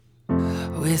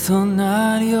Withhold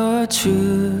not your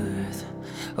truth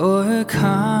or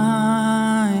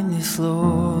kindness,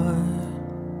 Lord.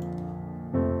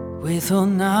 Withhold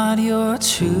not your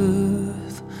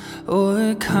truth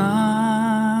or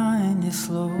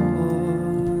kindness, Lord.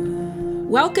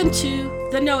 Welcome to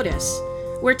The Notice,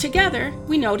 where together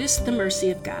we notice the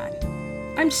mercy of God.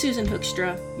 I'm Susan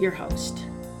Hoekstra, your host.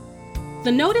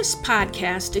 The Notice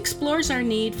podcast explores our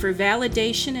need for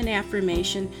validation and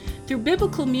affirmation through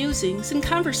biblical musings and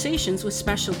conversations with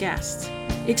special guests.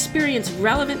 Experience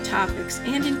relevant topics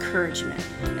and encouragement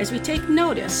as we take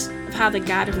notice of how the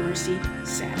God of mercy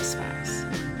satisfies.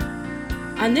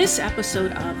 On this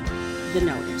episode of The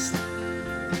Notice,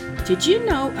 did you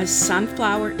know a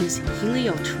sunflower is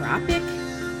heliotropic?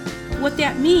 What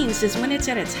that means is when it's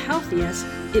at its healthiest,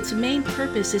 its main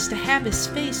purpose is to have its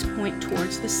face point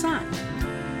towards the sun.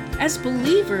 As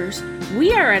believers,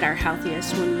 we are at our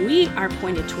healthiest when we are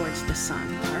pointed towards the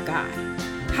sun, our God.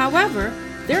 However,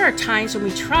 there are times when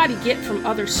we try to get from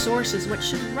other sources what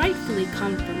should rightfully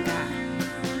come from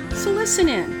God. So listen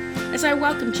in as I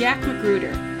welcome Jack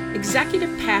Magruder,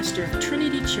 Executive Pastor of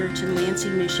Trinity Church in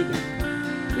Lansing,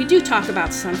 Michigan. We do talk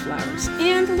about sunflowers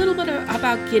and a little bit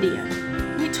about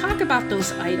Gideon. We talk about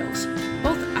those idols,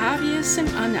 both obvious and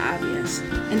unobvious,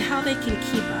 and how they can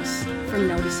keep us from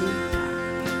noticing God.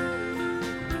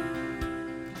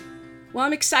 Well,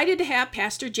 I'm excited to have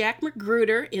Pastor Jack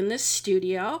Magruder in the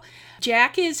studio.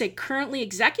 Jack is a currently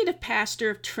executive pastor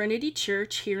of Trinity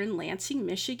Church here in Lansing,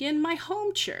 Michigan, my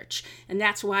home church, and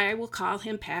that's why I will call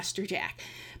him Pastor Jack.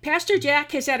 Pastor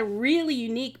Jack has had a really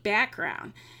unique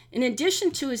background. In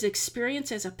addition to his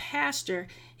experience as a pastor,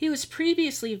 he was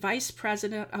previously vice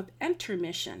president of Enter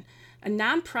Mission, a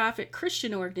nonprofit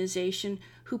Christian organization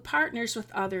who partners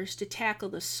with others to tackle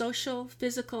the social,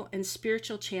 physical, and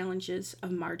spiritual challenges of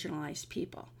marginalized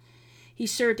people. He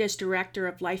served as director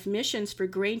of life missions for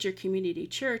Granger Community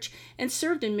Church and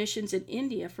served in missions in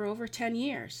India for over 10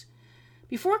 years.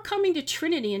 Before coming to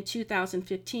Trinity in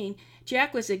 2015,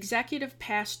 Jack was executive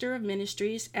pastor of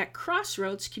ministries at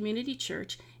Crossroads Community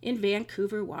Church in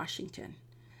Vancouver, Washington.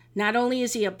 Not only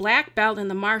is he a black belt in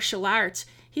the martial arts,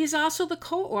 he is also the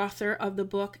co-author of the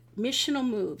book Missional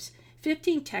Moves,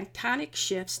 15 Tectonic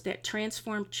Shifts that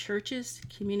Transform Churches,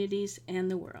 Communities,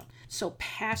 and the World. So,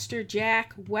 Pastor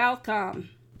Jack, welcome.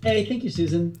 Hey, thank you,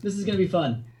 Susan. This is going to be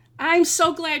fun. I'm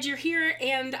so glad you're here,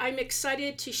 and I'm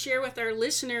excited to share with our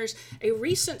listeners a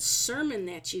recent sermon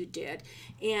that you did.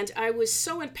 And I was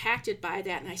so impacted by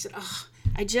that, and I said,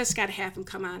 I just got to have him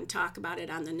come on and talk about it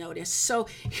on The Notice. So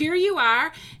here you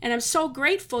are, and I'm so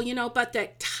grateful, but the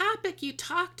topic you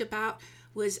talked about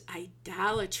was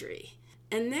idolatry.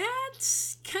 And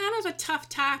that's kind of a tough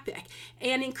topic.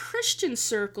 And in Christian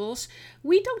circles,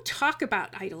 we don't talk about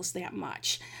idols that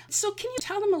much. So can you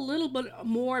tell them a little bit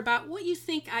more about what you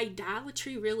think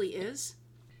idolatry really is?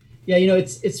 Yeah,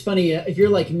 it's funny. If you're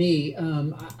like me,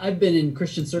 I've been in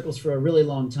Christian circles for a really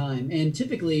long time. And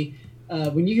typically,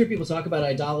 when you hear people talk about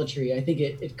idolatry, I think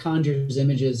it conjures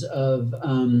images of,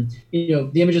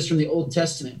 the images from the Old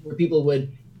Testament where people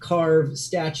would carve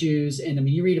statues. And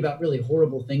you read about really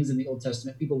horrible things in the Old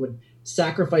Testament. People would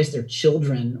sacrifice their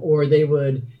children, or they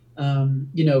would,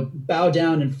 bow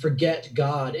down and forget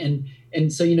God.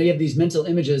 And so, you have these mental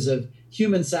images of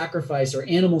human sacrifice or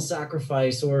animal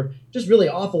sacrifice or just really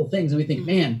awful things. And we think,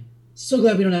 man, so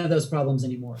glad we don't have those problems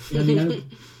anymore. I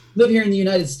live here in the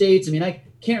United States. I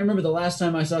can't remember the last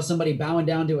time I saw somebody bowing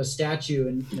down to a statue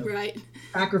and right.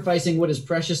 sacrificing what is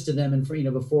precious to them and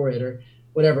before it or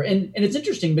whatever. And it's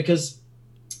interesting because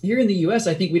here in the U.S.,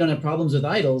 I think we don't have problems with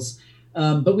idols,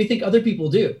 but we think other people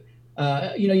do.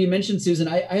 You mentioned, Susan,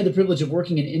 I had the privilege of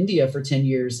working in India for 10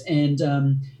 years. And,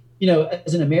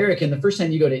 as an American, the first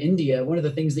time you go to India, one of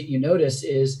the things that you notice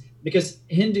is because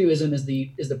Hinduism is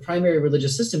the primary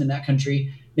religious system in that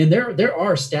country, and there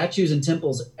are statues and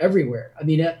temples everywhere.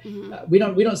 We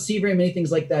don't see very many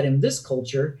things like that in this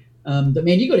culture. But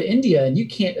man, you go to India and you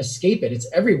can't escape it.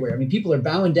 It's everywhere. People are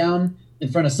bowing down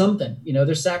in front of something.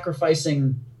 They're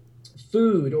sacrificing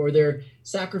food, or they're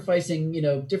sacrificing,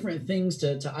 different things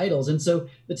to idols. And so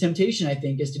the temptation, I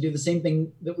think, is to do the same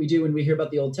thing that we do when we hear about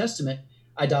the Old Testament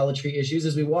idolatry issues.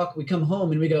 As we come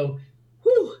home and we go,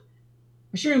 whew,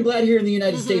 I sure am glad here in the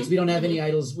United States we don't have any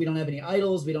idols. We don't have any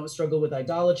idols. We don't struggle with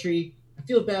idolatry. I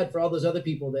feel bad for all those other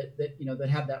people that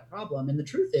have that problem. And the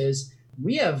truth is,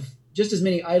 we have just as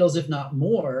many idols, if not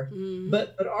more,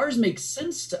 but ours make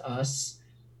sense to us.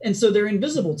 And so they're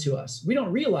invisible to us. We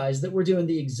don't realize that we're doing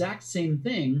the exact same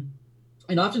thing.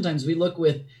 And oftentimes we look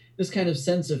with this kind of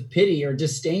sense of pity or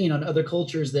disdain on other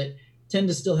cultures that tend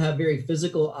to still have very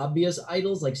physical, obvious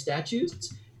idols like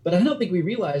statues. But I don't think we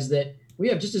realize that We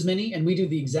have just as many, and we do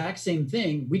the exact same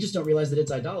thing. We just don't realize that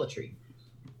it's idolatry.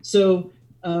 So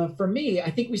for me, I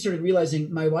think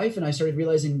my wife and I started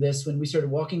realizing this when we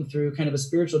started walking through kind of a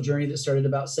spiritual journey that started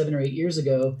about 7 or 8 years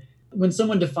ago, when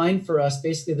someone defined for us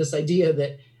basically this idea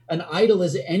that an idol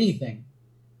is anything,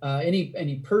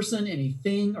 any person,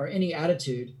 anything, or any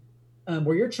attitude,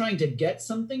 where you're trying to get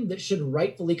something that should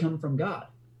rightfully come from God.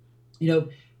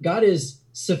 God is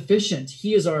sufficient.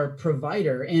 He is our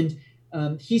provider. And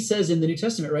he says in the New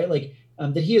Testament, right,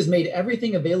 that he has made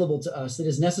everything available to us that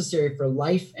is necessary for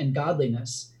life and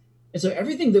godliness. And so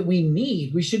everything that we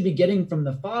need, we should be getting from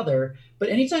the Father. But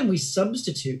anytime we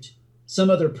substitute some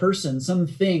other person,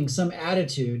 something, some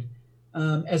attitude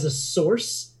as a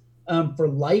source for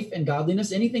life and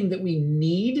godliness, anything that we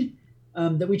need,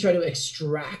 that we try to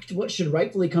extract what should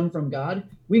rightfully come from God,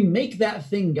 we make that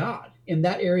thing God in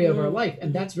that area of our life.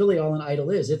 And that's really all an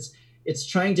idol is. It's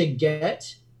trying to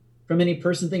get from any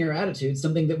person, thing, or attitude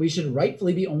something that we should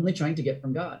rightfully be only trying to get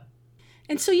from God.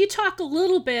 And so you talk a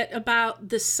little bit about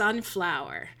the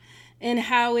sunflower and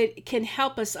how it can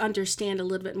help us understand a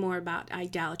little bit more about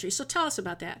idolatry. So tell us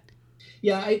about that.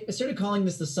 Yeah, I started calling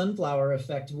this the sunflower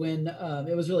effect when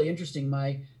it was really interesting.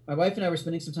 My wife and I were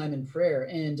spending some time in prayer,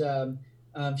 and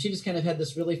she just kind of had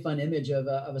this really fun image of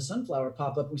a sunflower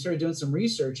pop up. We started doing some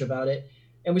research about it,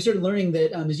 and we started learning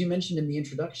that, as you mentioned in the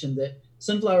introduction, that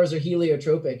sunflowers are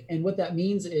heliotropic. And what that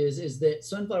means is that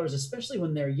sunflowers, especially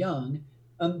when they're young,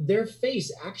 their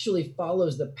face actually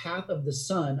follows the path of the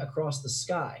sun across the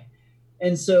sky.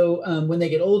 And so when they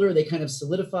get older, they kind of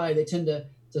solidify. They tend to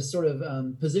sort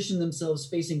of position themselves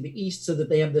facing the east so that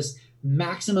they have this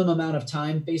maximum amount of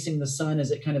time facing the sun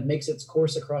as it kind of makes its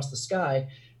course across the sky.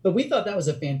 But we thought that was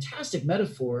a fantastic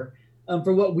metaphor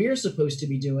for what we're supposed to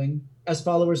be doing as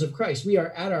followers of Christ. We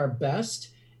are at our best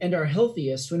and our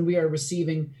healthiest when we are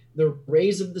receiving the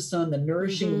rays of the sun, the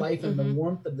nourishing life and the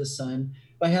warmth of the sun,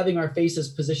 by having our faces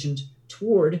positioned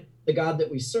toward the God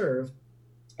that we serve.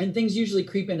 And things usually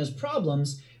creep in as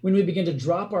problems when we begin to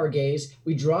drop our gaze,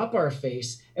 we drop our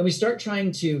face, and we start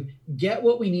trying to get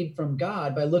what we need from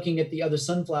God by looking at the other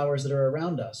sunflowers that are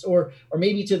around us, or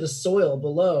maybe to the soil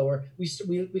below, or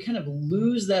we kind of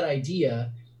lose that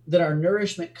idea that our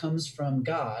nourishment comes from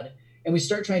God, and we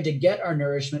start trying to get our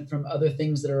nourishment from other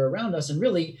things that are around us. And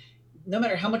really, no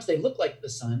matter how much they look like the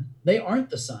sun, they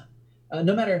aren't the sun.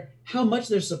 No matter how much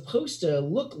they're supposed to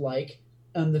look like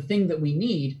the thing that we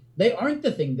need, they aren't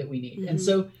the thing that we need. And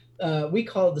so we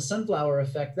call it the sunflower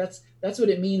effect. That's what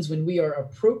it means when we are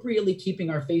appropriately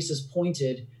keeping our faces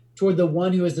pointed toward the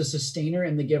one who is the sustainer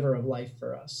and the giver of life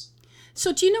for us.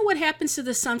 So do you know what happens to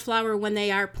the sunflower when they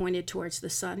are pointed towards the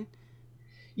sun?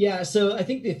 Yeah, so I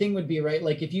think the thing would be, right,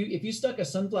 like if you stuck a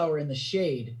sunflower in the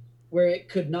shade where it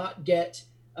could not get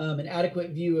an adequate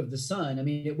view of the sun, I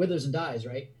mean, it withers and dies,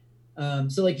 right?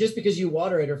 So like just because you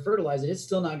water it or fertilize it, it's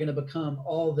still not going to become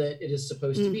all that it is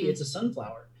supposed to be. It's a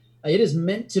sunflower. It is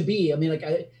meant to be. I mean,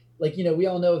 we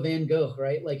all know Van Gogh,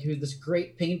 right? Like, who's this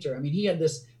great painter. I mean, he had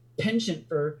this penchant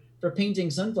for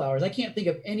painting sunflowers. I can't think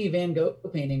of any Van Gogh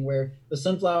painting where the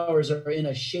sunflowers are in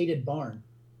a shaded barn,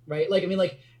 right?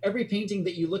 Like every painting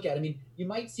that you look at, I mean, you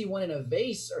might see one in a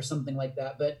vase or something like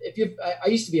that. But I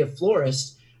used to be a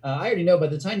florist. I already know by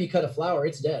the time you cut a flower,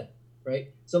 it's dead,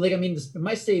 right? So like, I mean, it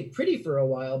might stay pretty for a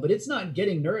while, but it's not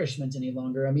getting nourishment any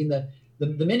longer. I mean,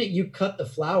 the minute you cut the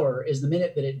flower is the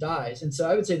minute that it dies. And so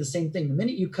I would say the same thing. The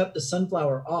minute you cut the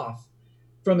sunflower off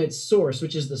from its source,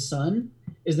 which is the sun,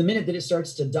 is the minute that it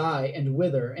starts to die and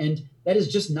wither. And that is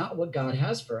just not what God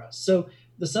has for us. So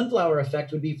the sunflower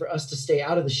effect would be for us to stay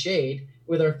out of the shade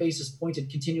with our faces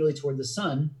pointed continually toward the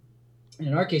sun. And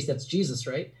in our case, that's Jesus,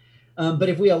 right? But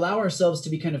if we allow ourselves to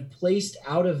be kind of placed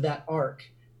out of that arc,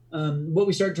 what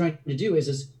we start trying to do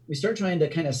is we start trying to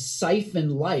kind of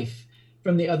siphon life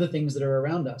from the other things that are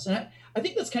around us. And I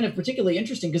think that's kind of particularly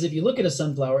interesting because if you look at a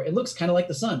sunflower, it looks kind of like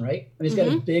the sun, right? I mean, it's got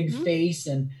a big face,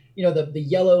 and the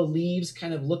yellow leaves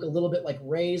kind of look a little bit like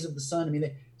rays of the sun. I mean,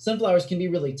 the sunflowers can be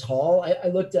really tall. I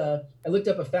looked up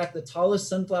a fact: the tallest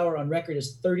sunflower on record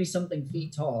is 30-something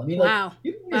feet tall. I mean, wow.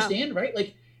 You can understand, right?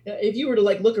 Like, if you were to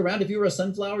look around, if you were a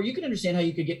sunflower, you can understand how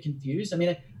you could get confused. I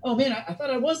mean, I thought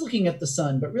I was looking at the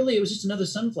sun, but really it was just another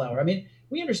sunflower. I mean,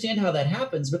 we understand how that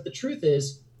happens, but the truth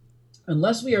is,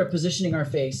 unless we are positioning our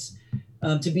face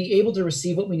to be able to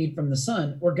receive what we need from the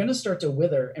sun, we're going to start to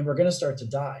wither and we're going to start to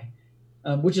die,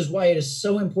 which is why it is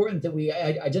so important that we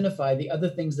identify the other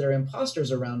things that are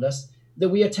imposters around us that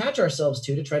we attach ourselves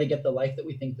to try to get the life that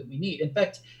we think that we need. In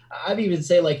fact, I'd even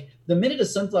say the minute a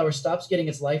sunflower stops getting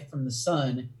its life from the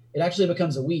sun, it actually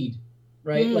becomes a weed,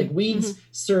 right? Like weeds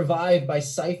survive by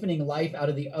siphoning life out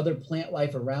of the other plant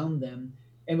life around them.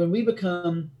 And when we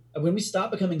become when we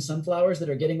stop becoming sunflowers that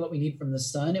are getting what we need from the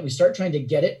sun and we start trying to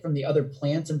get it from the other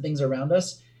plants and things around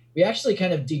us, we actually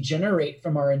kind of degenerate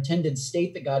from our intended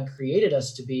state that God created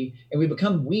us to be. And we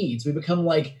become weeds. We become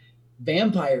like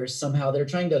vampires somehow that are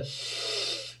trying to,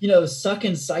 suck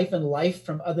and siphon life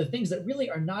from other things that really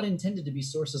are not intended to be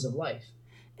sources of life.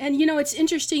 And, it's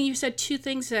interesting. You said two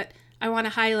things that I want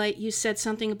to highlight. You said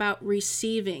something about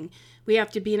receiving. We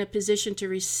have to be in a position to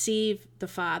receive the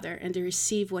Father and to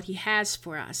receive what he has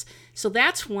for us. So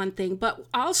that's one thing. But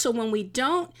also when we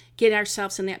don't get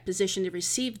ourselves in that position to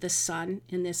receive the Son,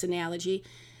 in this analogy,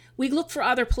 we look for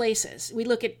other places. We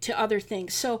look to other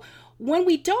things. So when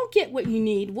we don't get what you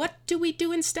need, what do we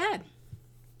do instead?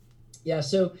 Yeah,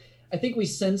 so I think we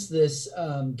sense this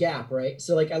gap, right?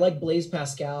 So I like Blaise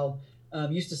Pascal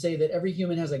used to say that every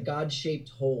human has a God-shaped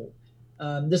hole.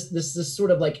 This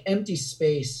sort of like empty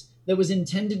space that was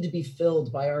intended to be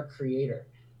filled by our Creator.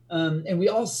 And we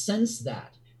all sense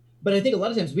that. But I think a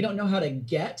lot of times we don't know how to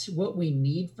get what we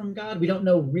need from God. We don't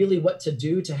know really what to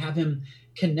do to have him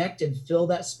connect and fill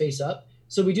that space up.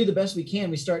 So we do the best we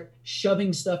can. We start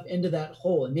shoving stuff into that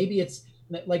hole. And maybe it's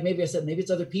like, maybe I said, maybe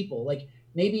it's other people. Like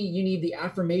maybe you need the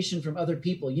affirmation from other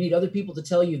people. You need other people to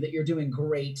tell you that you're doing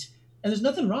great. And there's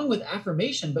nothing wrong with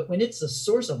affirmation, but when it's a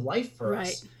source of life for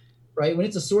us, right? When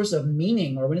it's a source of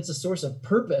meaning or when it's a source of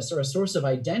purpose or a source of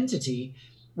identity,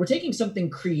 we're taking something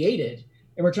created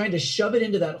and we're trying to shove it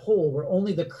into that hole where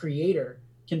only the Creator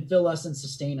can fill us and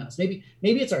sustain us. Maybe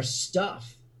it's our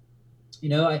stuff.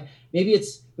 Maybe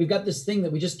it's, we've got this thing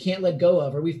that we just can't let go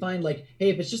of, or we find like, hey,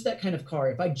 if it's just that kind of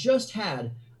car, if I just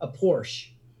had a Porsche,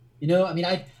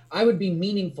 I would be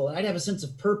meaningful and I'd have a sense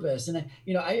of purpose. And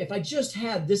if I just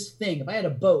had this thing, if I had a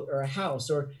boat or a house,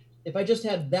 or if I just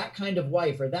had that kind of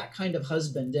wife or that kind of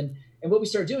husband. And what we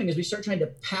start doing is we start trying to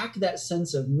pack that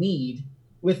sense of need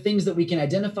with things that we can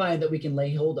identify and that we can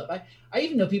lay hold of. I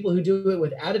even know people who do it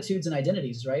with attitudes and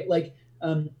identities, right? Like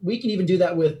we can even do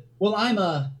that with, well, I'm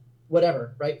a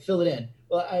whatever, right? Fill it in.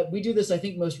 Well, we do this, I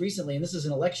think most recently, and this is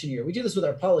an election year. We do this with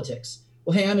our politics.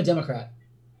 Well, hey, I'm a Democrat.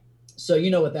 So you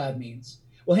know what that means.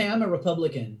 Well, hey, I'm a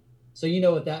Republican. So you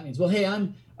know what that means. Well, hey,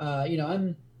 I'm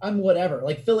whatever,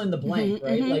 like fill in the blank,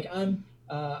 right? Like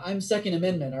I'm Second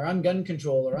Amendment, or I'm gun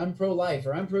control, or I'm pro-life,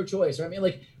 or I'm pro-choice, or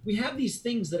we have these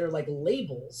things that are like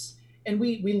labels, and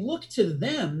we look to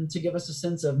them to give us a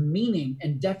sense of meaning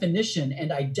and definition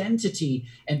and identity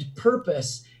and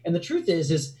purpose. And the truth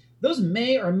is those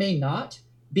may or may not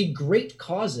be great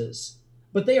causes,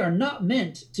 but they are not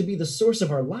meant to be the source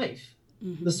of our life.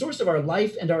 The source of our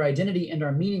life and our identity and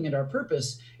our meaning and our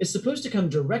purpose is supposed to come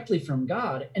directly from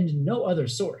God and no other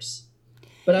source.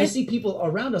 But I see people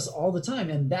around us all the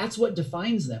time, and that's what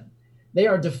defines them. They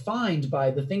are defined by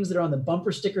the things that are on the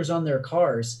bumper stickers on their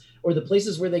cars, or the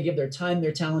places where they give their time,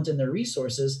 their talent, and their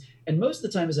resources. And most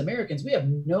of the time as Americans, we have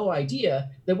no idea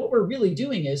that what we're really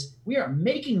doing is we are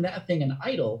making that thing an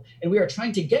idol, and we are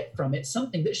trying to get from it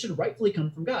something that should rightfully come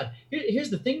from God.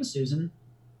 Here's the thing, Susan.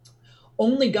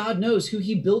 Only God knows who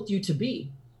he built you to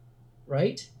be,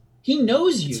 right? He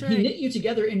knows you. Right. He knit you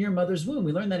together in your mother's womb.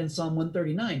 We learned that in Psalm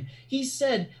 139. He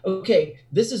said, okay,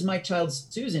 this is my child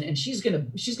Susan, and she's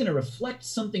gonna reflect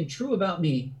something true about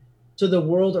me to the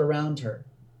world around her.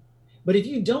 But if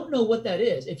you don't know what that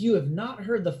is, if you have not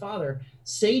heard the Father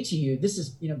say to you, this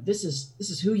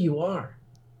is who you are,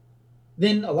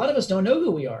 then a lot of us don't know who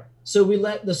we are. So we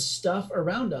let the stuff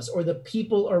around us, or the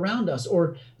people around us,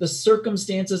 or the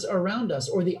circumstances around us,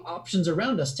 or the options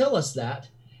around us tell us that.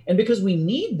 And because we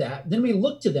need that, then we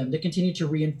look to them to continue to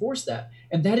reinforce that.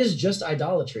 And that is just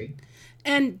idolatry.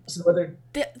 And so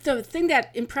the thing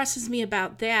that impresses me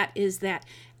about that is that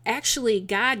actually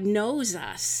God knows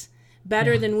us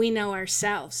better than we know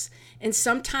ourselves. And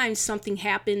sometimes something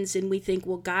happens and we think,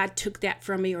 well, God took that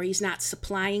from me, or he's not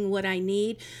supplying what I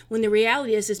need. When the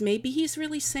reality is maybe he's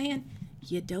really saying,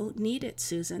 you don't need it,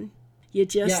 Susan. You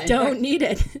just don't need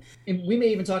it. And we may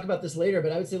even talk about this later,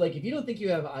 but I would say, like, if you don't think you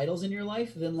have idols in your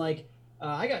life, then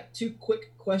I got two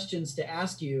quick questions to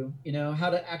ask you, how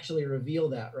to actually reveal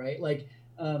that, right? Like,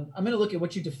 I'm going to look at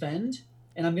what you defend,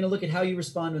 and I'm going to look at how you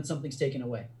respond when something's taken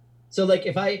away. So like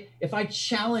if I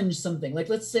challenge something, like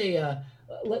let's say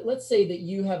that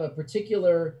you have a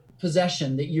particular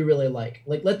possession that you really like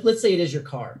let's say it is your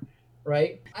car,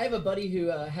 right? I have a buddy who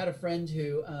had a friend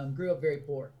who grew up very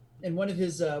poor, and one of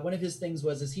his things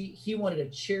was he wanted a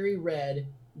cherry red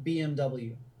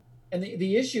BMW, and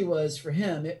the issue was for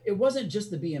him it wasn't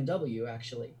just the BMW,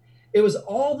 actually. It was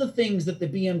all the things that the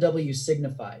BMW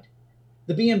signified.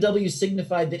 The BMW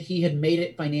signified that he had made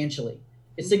it financially.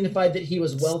 It signified that he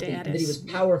was wealthy, and that he was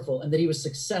powerful, and that he was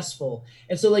successful.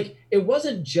 And so, like, it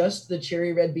wasn't just the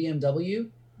cherry red BMW.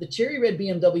 the cherry red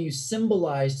BMW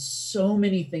symbolized so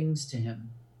many things to him,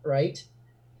 right?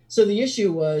 So the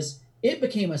issue was it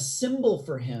became a symbol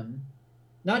for him,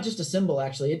 not just a symbol,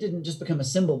 actually. It didn't just become a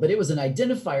symbol, but it was an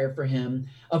identifier for him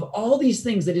of all these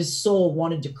things that his soul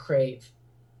wanted to crave.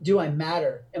 Do I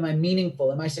matter? Am I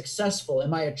meaningful? Am I successful?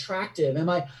 Am I attractive? Am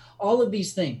I all of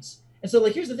these things? And so,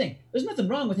 like, here's the thing. There's nothing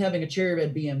wrong with having a cherry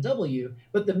red BMW,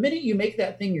 but the minute you make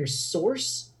that thing your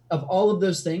source of all of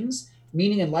those things,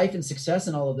 meaning in life and success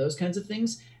and all of those kinds of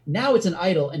things, now it's an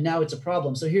idol and now it's a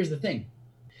problem. So here's the thing.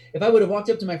 If I would have walked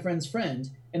up to my friend's friend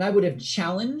and I would have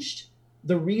challenged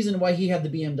the reason why he had the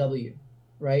BMW,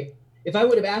 right? If I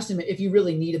would have asked him if he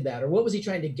really needed that or what was he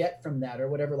trying to get from that or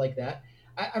whatever like that,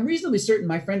 I'm reasonably certain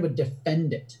my friend would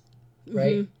defend it,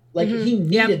 right? Mm-hmm. Like he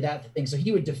needed that thing, so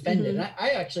he would defend it. And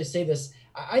I actually say this,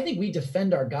 I think we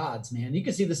defend our gods, man. You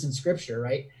can see this in scripture,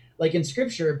 right? Like in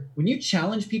scripture, when you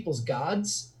challenge people's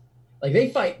gods, like they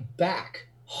fight back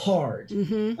hard.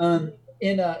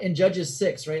 In Judges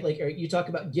 6, right? Like you talk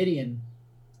about Gideon.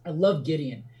 I love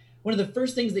Gideon. One of the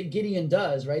first things that Gideon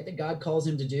does, right, that God calls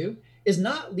him to do is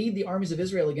not lead the armies of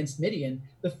Israel against Midian.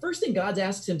 The first thing God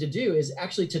asks him to do is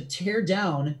actually to tear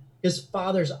down his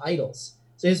father's idols.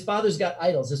 So his father's got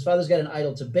idols. His father's got an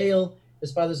idol to Baal.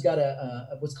 His father's got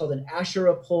a what's called an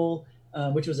Asherah pole,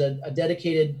 which was a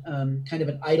dedicated kind of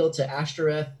an idol to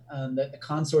Ashtoreth, the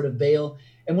consort of Baal.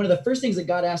 And one of the first things that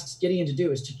God asks Gideon to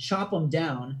do is to chop them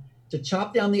down, to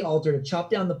chop down the altar, to chop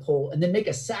down the pole, and then make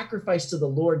a sacrifice to the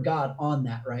Lord God on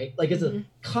that, right? Like it's a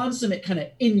consummate kind of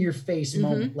in-your-face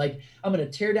moment. Like, I'm going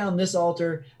to tear down this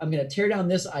altar, I'm going to tear down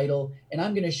this idol, and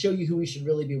I'm going to show you who we should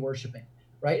really be worshiping,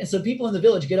 right? And so people in the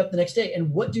village get up the next day,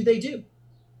 and what do?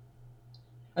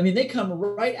 I mean, they come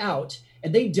right out,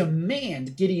 and they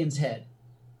demand Gideon's head.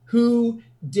 Who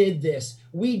did this?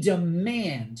 We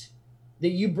demand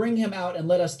that you bring him out and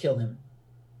let us kill him,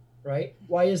 right?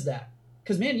 Why is that?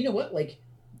 Because, man, you know what? Like,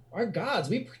 our gods,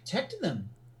 we protect them.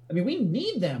 I mean, we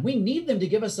need them. We need them to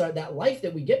give us that life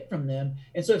that we get from them.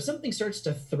 And so if something starts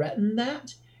to threaten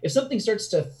that, if something starts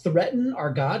to threaten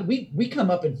our God, we come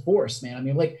up in force, man. I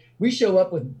mean, like, we show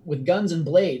up with guns and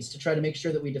blades to try to make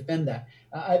sure that we defend that.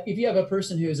 If you have a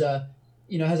person who's,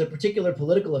 has a particular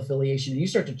political affiliation and you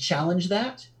start to challenge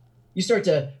that, you start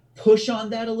to push on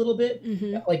that a little bit.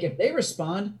 Like if they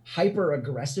respond hyper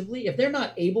aggressively, if they're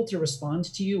not able to respond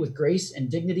to you with grace and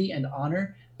dignity and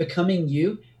honor, becoming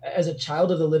you as a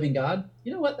child of the living God,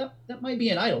 you know what? That might be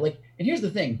an idol. Like, and here's the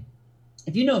thing.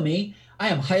 If you know me, I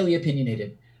am highly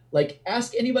opinionated. Like,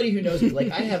 ask anybody who knows me.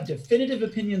 Like, I have definitive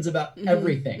opinions about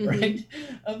everything, right?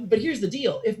 But here's the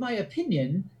deal. If my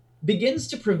opinion begins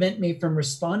to prevent me from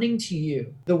responding to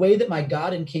you the way that my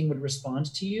God and King would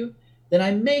respond to you, then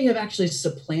I may have actually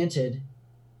supplanted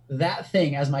that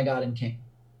thing as my God and King.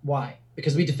 Why?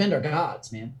 Because we defend our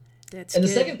gods, man. That's and the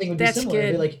good. second thing would be similar.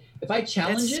 It'd be like, if I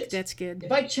challenge it, that's good.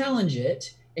 If I challenge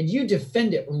it and you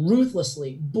defend it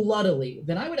ruthlessly, bloodily,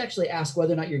 then I would actually ask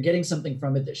whether or not you're getting something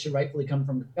from it that should rightfully come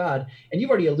from God. And you've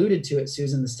already alluded to it,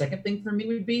 Susan. The second thing for me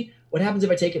would be, what happens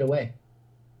if I take it away?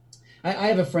 I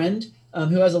have a friend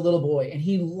who has a little boy, and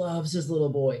he loves his little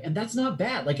boy. And that's not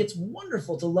bad. Like, it's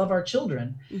wonderful to love our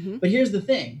children. But here's the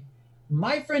thing.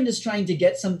 My friend is trying to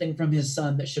get something from his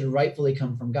son that should rightfully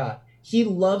come from God. He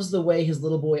loves the way his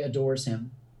little boy adores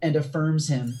him and affirms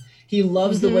him. He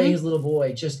loves the way his little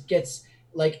boy just gets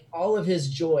like all of his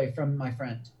joy from my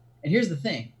friend. And here's the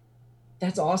thing.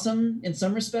 That's awesome in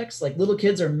some respects. Like, little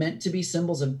kids are meant to be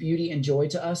symbols of beauty and joy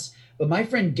to us. But my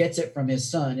friend gets it from his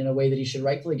son in a way that he should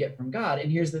rightfully get from God.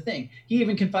 And here's the thing. He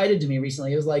even confided to me recently.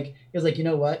 He was like, you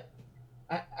know what?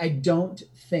 I don't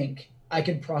think I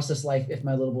could process life if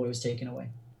my little boy was taken away.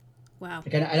 Wow.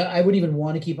 Like, I wouldn't even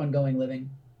want to keep on going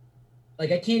living.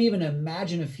 Like, I can't even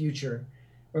imagine a future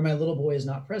where my little boy is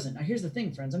not present. Now, here's the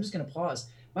thing, friends. I'm just going to pause.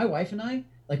 My wife and I,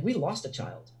 like, we lost a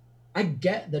child. I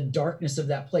get the darkness of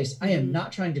that place. I am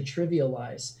not trying to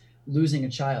trivialize losing a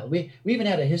child. We even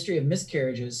had a history of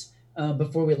miscarriages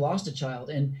before we lost a child.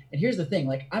 And here's the thing,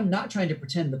 like, I'm not trying to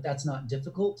pretend that that's not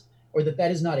difficult or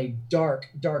that is not a dark,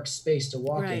 dark space to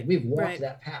walk in. We've walked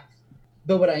that path.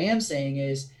 But what I am saying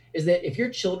is that if your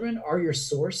children are your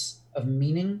source of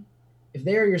meaning, if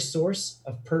they are your source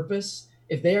of purpose,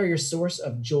 if they are your source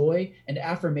of joy and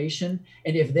affirmation,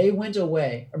 and if they went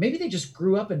away, or maybe they just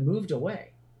grew up and moved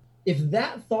away, if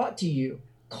that thought to you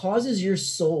causes your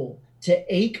soul to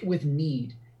ache with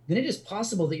need, then it is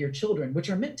possible that your children, which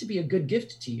are meant to be a good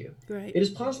gift to you, Right. it is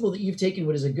possible that you've taken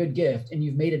what is a good gift and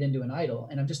you've made it into an idol.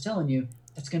 And I'm just telling you,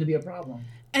 that's going to be a problem.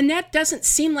 And that doesn't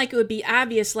seem like it would be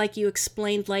obvious, like you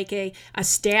explained, like a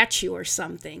statue or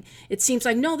something. It seems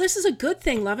like, no, this is a good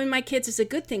thing. Loving my kids is a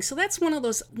good thing. So that's one of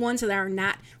those ones that are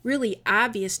not really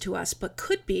obvious to us, but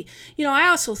could be. I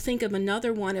also think of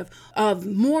another one of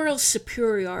moral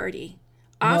superiority.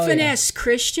 Often as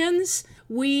Christians,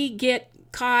 we get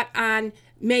caught on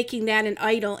making that an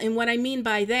idol. And what I mean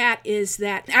by that is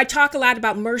that I talk a lot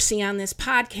about mercy on this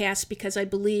podcast because I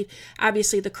believe,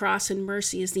 obviously, the cross and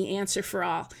mercy is the answer for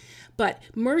all. But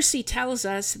mercy tells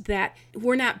us that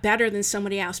we're not better than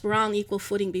somebody else. We're all on equal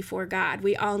footing before God.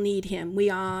 We all need him.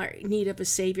 We all are in need of a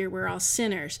Savior. We're all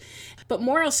sinners. But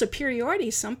moral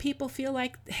superiority, some people feel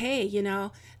like, hey,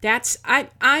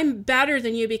 I'm better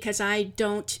than you because I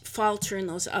don't falter in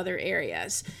those other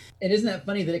areas. And isn't that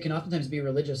funny that it can oftentimes be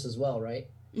religious as well, right?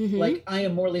 Mm-hmm. Like, I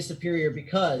am morally superior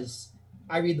because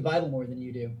I read the Bible more than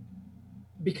you do,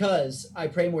 because I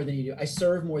pray more than you do, I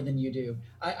serve more than you do,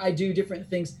 I do different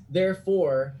things,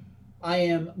 therefore I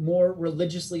am more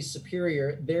religiously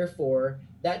superior, therefore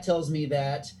that tells me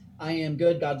that I am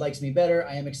good, God likes me better,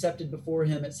 I am accepted before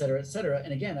him, etc., etc.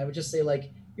 And again, I would just say,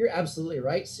 like, you're absolutely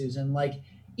right, Susan. Like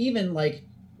even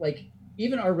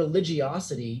our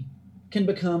religiosity can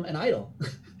become an idol.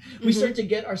 We start to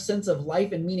get our sense of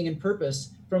life and meaning and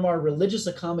purpose from our religious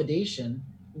accommodation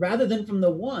rather than from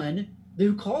the one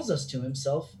who calls us to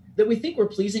himself that we think we're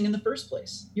pleasing in the first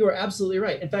place. You are absolutely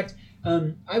right. In fact,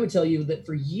 I would tell you that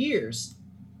for years,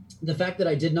 the fact that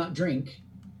I did not drink,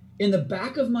 in the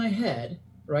back of my head,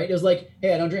 right, it was like,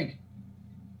 hey, I don't drink.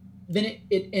 Then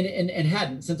it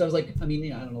hadn't, since I was like, I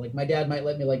don't know, like my dad might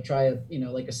let me like try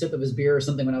a sip of his beer or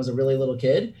something when I was a really little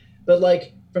kid. But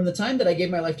like from the time that I gave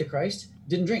my life to Christ,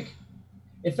 didn't drink.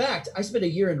 In fact, I spent a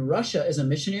year in Russia as a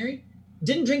missionary,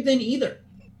 didn't drink then either.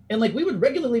 And like we would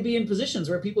regularly be in positions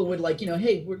where people would like,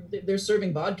 hey, they're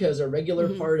serving vodka as a regular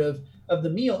part of the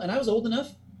meal. And I was old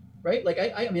enough, right? Like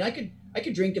I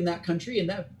could drink in that country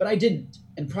but I didn't,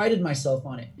 and prided myself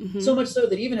on it. So much so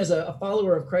that even as a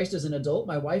follower of Christ as an adult,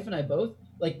 my wife and I both,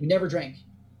 like, we never drank.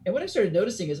 And what I started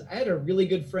noticing is I had a really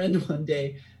good friend one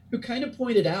day who kind of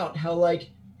pointed out how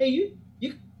like, hey,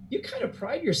 you kind of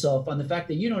pride yourself on the fact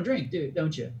that you don't drink, dude,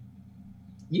 don't you?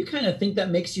 You kind of think that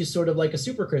makes you sort of like a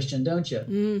super Christian, don't you?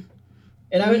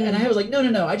 And I was like,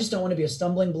 no, I just don't want to be a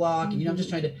stumbling block. And, I'm just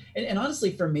trying to, and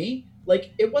honestly, for me,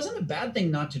 like, it wasn't a bad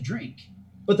thing not to drink.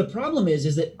 But the problem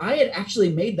is that I had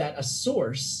actually made that a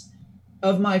source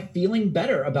of my feeling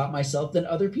better about myself than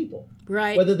other people.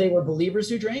 Right. Whether they were believers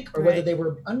who drank or whether they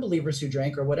were unbelievers who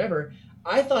drank or whatever,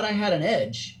 I thought I had an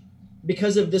edge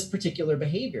because of this particular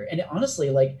behavior. And honestly,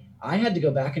 like, I had to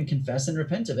go back and confess and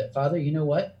repent of it. Father, you know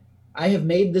what? I have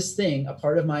made this thing a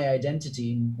part of my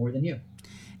identity more than you.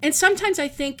 And sometimes I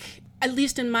think, at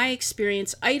least in my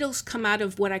experience, idols come out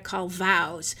of what I call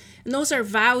vows. And those are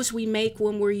vows we make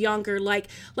when we're younger. Like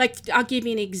I'll give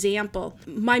you an example.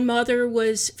 My mother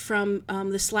was from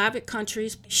the Slavic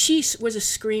countries. She was a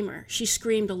screamer. She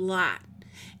screamed a lot.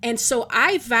 And so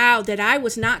I vowed that I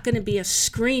was not going to be a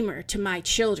screamer to my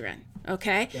children.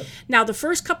 Okay. Yep. Now, the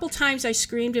first couple times I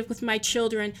screamed it with my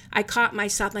children, I caught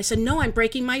myself and I said, no, I'm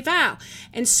breaking my vow.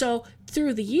 And so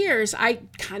through the years, I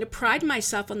kind of pride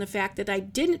myself on the fact that I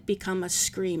didn't become a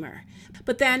screamer.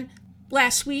 But then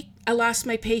last week, I lost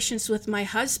my patience with my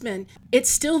husband.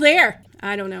 It's still there.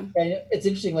 I don't know. And it's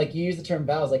interesting, like you use the term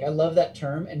vows. Like I love that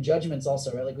term, and judgments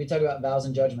also, right? Like we talk about vows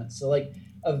and judgments. So like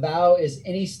a vow is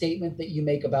any statement that you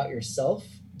make about yourself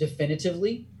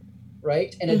definitively,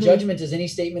 right? And a judgment is any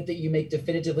statement that you make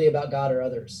definitively about God or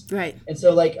others. Right. And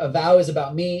so like a vow is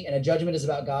about me and a judgment is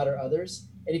about God or others.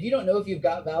 And if you don't know if you've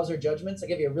got vows or judgments, I'll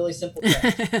give you a really simple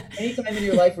test. Anytime in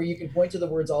your life where you can point to the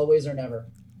words always or never.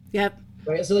 Yep.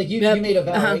 Right. So like you made a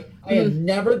vow, right? I am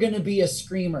never going to be a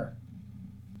screamer.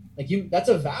 Like that's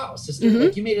a vow, sister.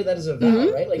 Like you made that as a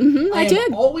vow, right? Like I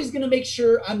am always going to make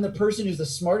sure I'm the person who's the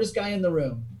smartest guy in the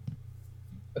room.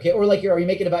 Okay. Or like, are you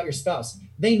making it about your spouse?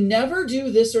 They never do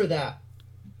this or that.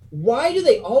 Why do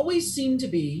they always seem to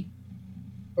be,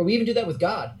 or we even do that with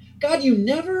God? God,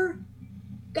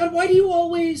 why do you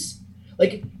always,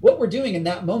 like what we're doing in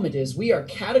that moment is we are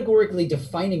categorically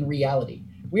defining reality.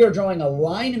 We are drawing a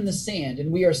line in the sand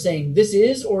and we are saying this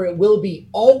is, or it will be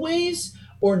always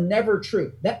or never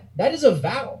true. That is a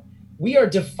vow. We are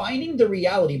defining the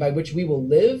reality by which we will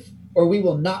live or we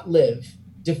will not live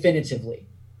definitively,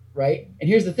 right? And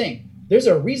here's the thing. There's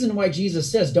a reason why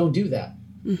Jesus says, don't do that.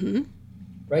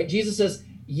 Right? Jesus says,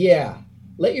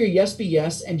 let your yes be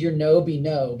yes and your no be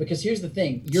no. Because here's the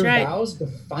thing. Your vows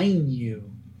define you.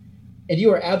 And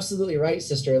you are absolutely right,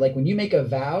 sister. Like when you make a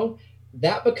vow,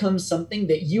 that becomes something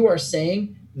that you are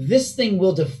saying, this thing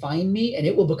will define me and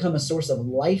it will become a source of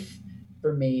life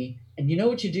for me. And you know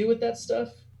what you do with that stuff?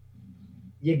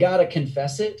 You got to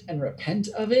confess it and repent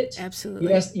of it.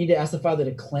 Absolutely. You need to ask the Father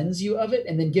to cleanse you of it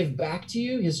and then give back to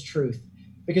you his truth.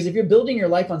 Because if you're building your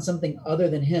life on something other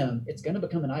than him, it's going to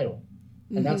become an idol.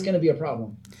 And that's going to be a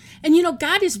problem. And,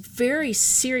 God is very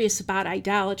serious about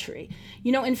idolatry.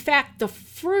 In fact, the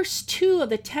first 2 of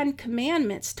the 10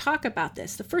 commandments talk about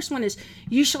this. The first one is,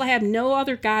 you shall have no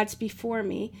other gods before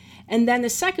me. And then the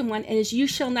second one is, you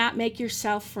shall not make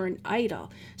yourself for an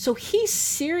idol. So he's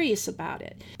serious about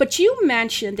it. But you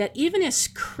mentioned that even as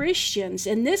Christians,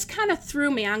 and this kind of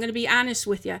threw me, I'm going to be honest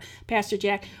with you, Pastor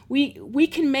Jack, we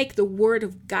can make the word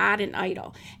of God an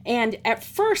idol. And at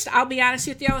first, I'll be honest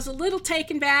with you, I was a little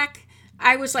taken back.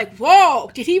 I was like,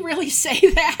 whoa, did he really say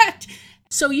that?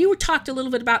 So you talked a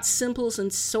little bit about symbols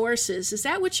and sources. Is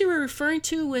that what you were referring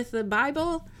to with the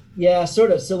Bible? Yeah,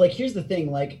 sort of. So here's the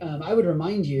thing. I would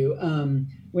remind you,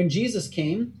 when Jesus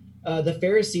came, the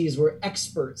Pharisees were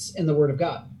experts in the Word of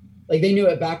God. They knew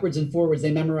it backwards and forwards.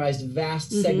 They memorized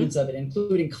vast segments of it,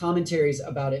 including commentaries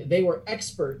about it. They were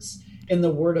experts in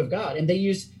the Word of God. And they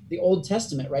used the Old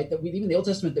Testament, right? Even the Old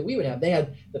Testament that we would have. They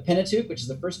had the Pentateuch, which is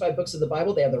the first 5 books of the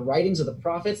Bible. They had the writings of the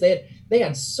prophets. They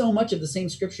had so much of the same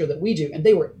scripture that we do. And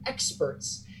they were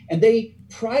experts. And they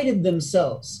prided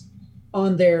themselves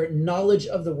on their knowledge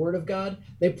of the Word of God.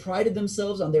 They prided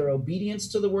themselves on their obedience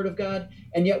to the Word of God.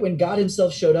 And yet when God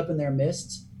himself showed up in their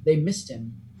midst, they missed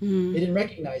him. They didn't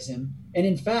recognize him. And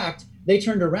in fact, they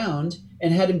turned around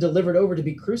and had him delivered over to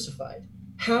be crucified.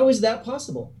 How is that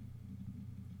possible?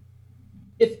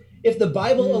 If the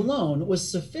Bible alone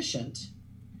was sufficient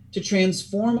to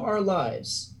transform our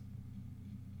lives,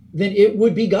 then it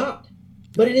would be God.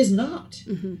 But it is not.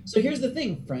 So here's the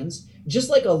thing, friends. Just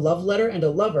like a love letter and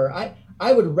a lover,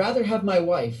 I would rather have my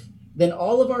wife than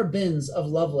all of our bins of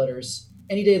love letters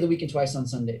any day of the week and twice on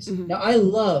Sundays. Now, I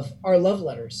love our love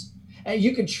letters. And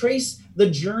you could trace the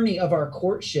journey of our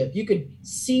courtship. You could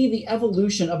see the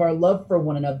evolution of our love for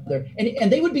one another.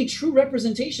 And they would be true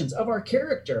representations of our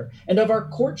character and of our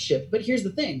courtship. But here's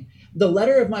the thing. The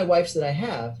letter of my wife's that I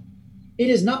have, it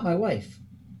is not my wife.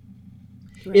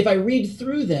 Right. If I read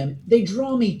through them, they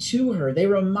draw me to her. They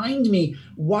remind me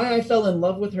why I fell in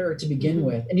love with her to begin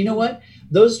with. And you know what?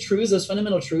 Those truths, those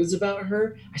fundamental truths about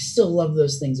her, I still love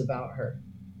those things about her.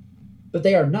 But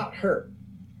they are not her.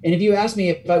 And if you ask me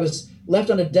if I was left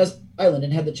on a desert island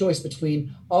and had the choice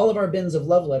between all of our bins of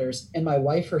love letters and my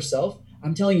wife herself,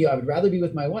 I'm telling you, I would rather be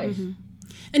with my wife.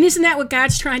 And isn't that what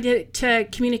God's trying to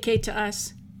communicate to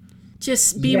us?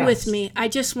 Just be with me. I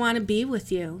just want to be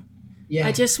with you. Yeah.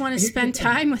 I just want to spend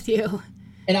time with you.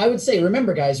 And I would say,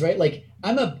 remember, guys, right?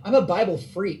 I'm a Bible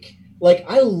freak.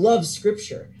 I love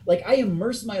scripture. I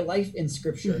immerse my life in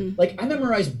scripture. I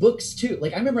memorize books too.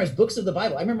 I memorized books of the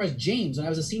Bible. I memorized James when I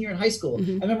was a senior in high school.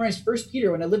 I memorized 1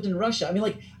 Peter when I lived in Russia.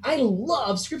 I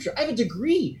love scripture. I have a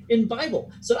degree in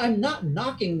Bible. So I'm not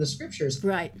knocking the scriptures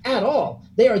at all.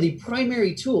 They are the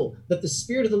primary tool that the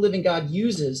Spirit of the living God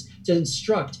uses to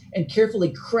instruct and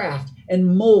carefully craft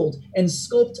and mold and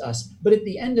sculpt us. But at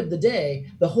the end of the day,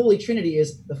 the Holy Trinity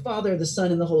is the Father, the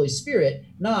Son, and the Holy Spirit,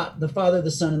 not the Father,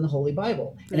 the Son, and the Holy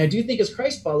Bible. And I do think as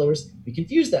Christ followers, we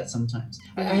confuse that sometimes.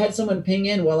 I had someone ping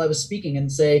in while I was speaking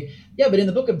and say, yeah, but in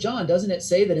the book of John, doesn't it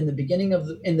say that in the beginning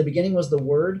was the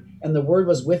Word, and the Word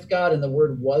was with God, and the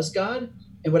Word was God?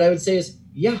 And what I would say is,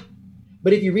 yeah.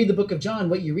 But if you read the book of John,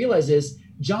 what you realize is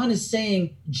John is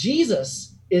saying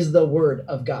Jesus is the Word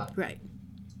of God. Right.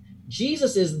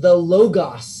 Jesus is the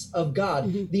Logos of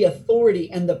God, the authority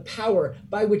and the power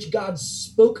by which God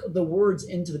spoke the words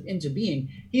into being.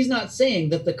 He's not saying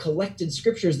that the collected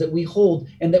scriptures that we hold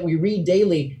and that we read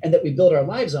daily and that we build our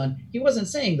lives on, he wasn't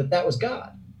saying that that was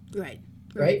God.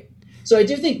 Right? So I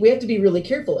do think we have to be really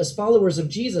careful. As followers of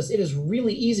Jesus, it is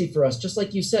really easy for us, just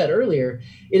like you said earlier,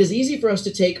 it is easy for us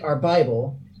to take our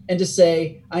Bible and to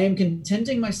say, I am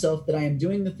contenting myself that I am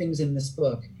doing the things in this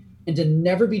book, and to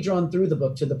never be drawn through the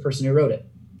book to the person who wrote it.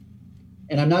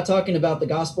 And I'm not talking about the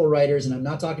gospel writers, and I'm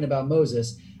not talking about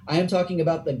Moses. I am talking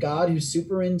about the God who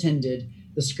superintended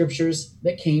the scriptures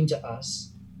that came to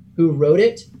us, who wrote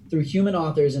it through human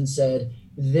authors and said,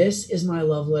 this is my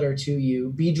love letter to you.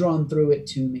 Be drawn through it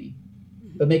to me.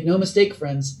 But make no mistake,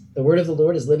 friends, the word of the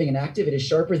Lord is living and active. It is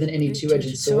sharper than any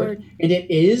two-edged sword, and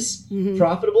it is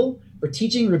profitable for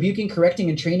teaching, rebuking, correcting,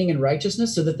 and training in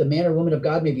righteousness, so that the man or woman of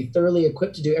God may be thoroughly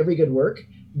equipped to do every good work.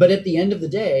 But at the end of the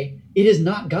day, it is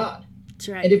not God. That's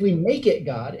right. And if we make it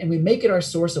God and we make it our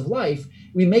source of life,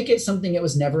 we make it something it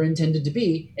was never intended to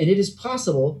be. And it is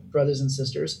possible, brothers and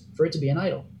sisters, for it to be an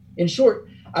idol. In short,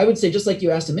 I would say, just like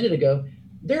you asked a minute ago,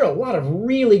 there are a lot of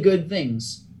really good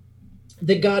things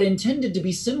that God intended to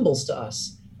be symbols to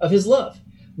us of his love.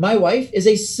 My wife is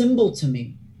a symbol to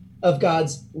me of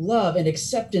God's love and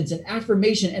acceptance and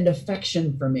affirmation and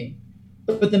affection for me.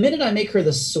 But the minute I make her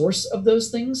the source of those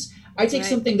things, I take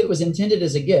something that was intended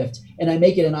as a gift and I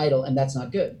make it an idol, and that's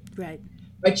not good. Right.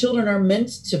 My children are meant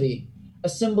to be a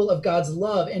symbol of God's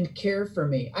love and care for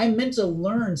me. I'm meant to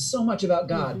learn so much about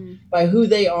God by who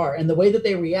they are and the way that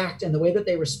they react and the way that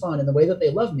they respond and the way that they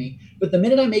love me. But the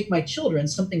minute I make my children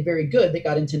something very good that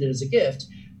God intended as a gift,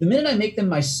 the minute I make them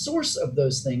my source of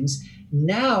those things,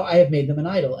 now I have made them an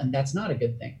idol, and that's not a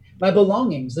good thing. My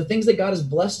belongings, the things that God has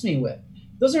blessed me with,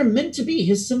 those are meant to be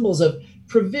his symbols of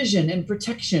provision and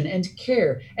protection and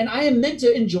care, and I am meant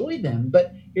to enjoy them.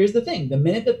 But here's the thing, the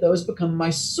minute that those become my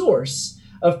source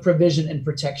of provision and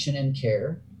protection and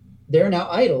care, they're now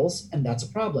idols, and that's a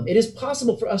problem. It is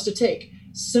possible for us to take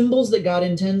symbols that God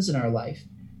intends in our life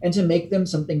and to make them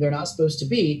something they're not supposed to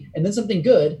be, and then something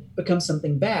good becomes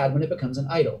something bad when it becomes an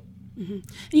idol. And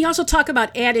you also talk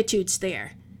about attitudes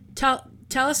there. Tell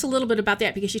us a little bit about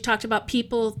that, because you talked about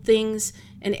people, things,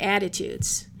 and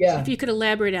attitudes. Yeah. So if you could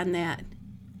elaborate on that.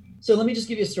 So let me just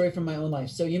give you a story from my own life.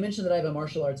 So you mentioned that I have a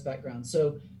martial arts background.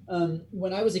 So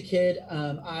when I was a kid,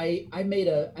 I made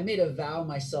a vow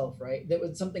myself, right? That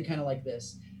was something kind of like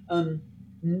this.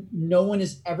 No one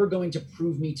is ever going to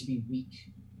prove me to be weak.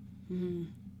 Mm-hmm.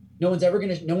 No one's ever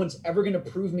going to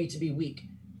prove me to be weak,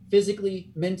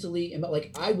 physically, mentally, and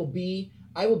like I will be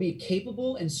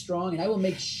capable and strong, and I will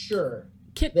make sure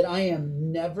that I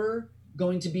am never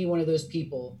going to be one of those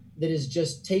people that is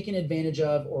just taken advantage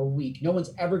of or weak. No one's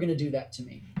ever going to do that to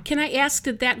me. Can I ask,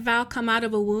 did that vow come out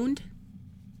of a wound?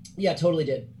 Yeah, totally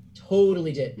did.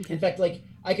 Okay. In fact, like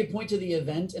I could point to the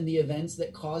event and the events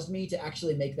that caused me to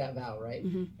actually make that vow, right?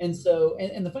 Mm-hmm. And so,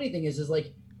 and the funny thing is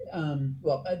like,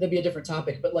 well, that'd be a different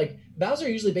topic, but like vows are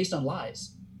usually based on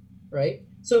lies, right?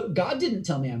 So God didn't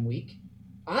tell me I'm weak.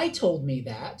 I told me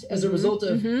that as a result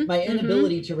of my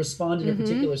inability to respond in a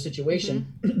particular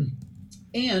situation.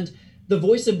 And the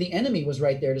voice of the enemy was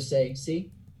right there to say,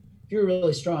 see, if you were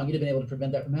really strong, you'd have been able to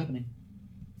prevent that from happening.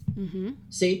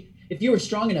 See, if you were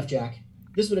strong enough, Jack,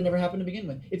 this would have never happened to begin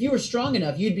with. If you were strong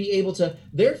enough, you'd be able to,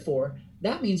 therefore,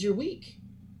 that means you're weak.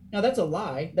 Now, that's a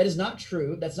lie. That is not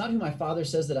true. That's not who my father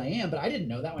says that I am, but I didn't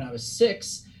know that when I was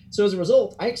 6. So as a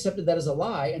result, I accepted that as a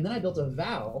lie, and then I built a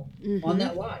vow on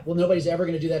that lie. Well, nobody's ever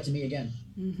going to do that to me again.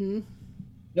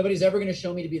 Nobody's ever going to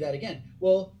show me to be that again.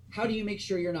 Well, how do you make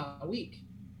sure you're not weak?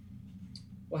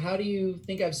 Well, how do you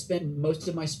think I've spent most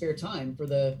of my spare time for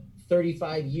the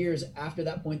 35 years after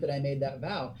that point that I made that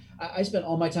vow? I spent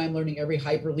all my time learning every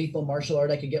hyper-lethal martial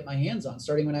art I could get my hands on,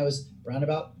 starting when I was around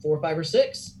about 4, 5, or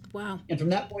 6. Wow. And from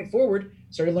that point forward,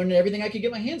 started learning everything I could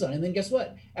get my hands on. And then guess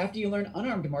what? After you learn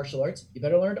unarmed martial arts, you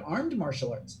better learn armed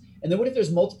martial arts. And then what if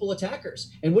there's multiple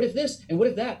attackers? And what if this? And what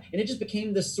if that? And it just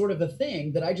became this sort of a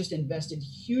thing that I just invested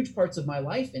huge parts of my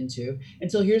life into,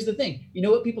 until here's the thing. You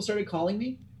know what people started calling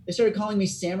me? They started calling me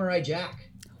Samurai Jack.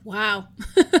 Wow.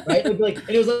 Right? It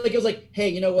was like, hey,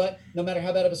 you know what? No matter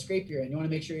how bad of a scrape you're in, you want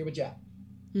to make sure you're with Jack.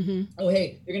 Oh,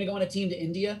 hey, you're going to go on a team to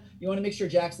India. You want to make sure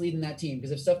Jack's leading that team,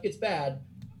 because if stuff gets bad,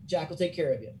 Jack will take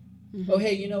care of you. Oh,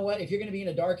 hey, you know what? If you're going to be in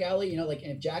a dark alley, you know, like,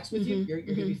 and if Jack's with you, you're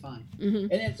going to be fine.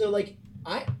 And so like,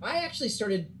 I actually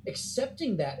started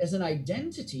accepting that as an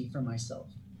identity for myself.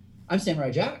 I'm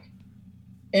Samurai Jack.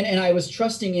 And I was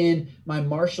trusting in my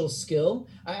martial skill.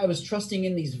 I was trusting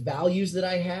in these values that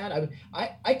I had.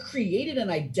 I created an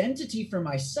identity for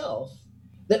myself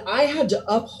that I had to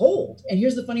uphold. And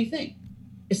here's the funny thing.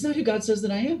 It's not who God says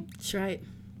that I am. That's right.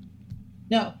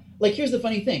 Now, like, here's the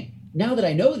funny thing. Now that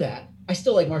I know that, I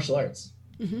still like martial arts.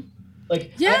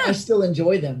 Like, yeah. I still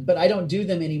enjoy them, but I don't do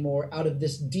them anymore out of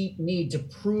this deep need to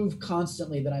prove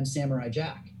constantly that I'm Samurai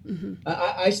Jack.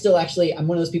 I still actually, I'm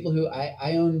one of those people who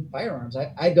I own firearms.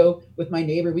 I go with my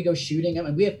neighbor, we go shooting,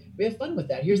 and we have fun with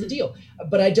that. Here's the deal.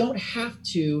 But I don't have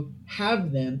to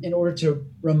have them in order to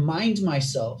remind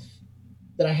myself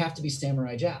that I have to be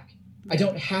Samurai Jack. I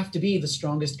don't have to be the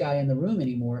strongest guy in the room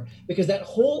anymore, because that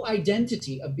whole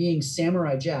identity of being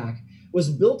Samurai Jack was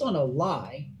built on a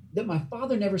lie that my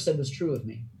father never said was true of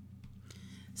me.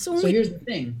 So here's the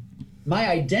thing. My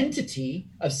identity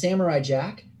of Samurai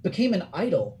Jack became an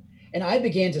idol, and I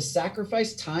began to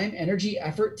sacrifice time, energy,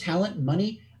 effort, talent,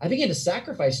 money. I began to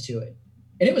sacrifice to it,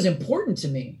 and it was important to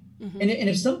me. And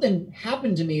if something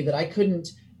happened to me that I couldn't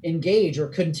engage or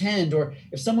contend, or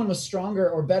if someone was stronger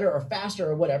or better or faster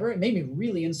or whatever, it made me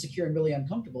really insecure and really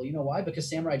uncomfortable. You know why? Because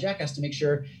Samurai Jack has to make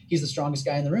sure he's the strongest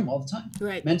guy in the room all the time,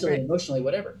 right? Mentally, emotionally,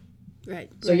 whatever. Right.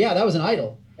 So yeah, that was an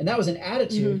idol, and that was an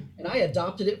attitude, Mm-hmm. and I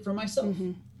adopted it for myself.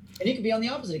 Mm-hmm. And you could be on the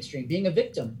opposite extreme, being a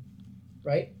victim,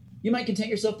 right? You might content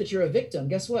yourself that you're a victim.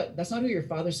 Guess what? That's not who your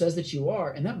Father says that you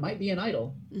are, and that might be an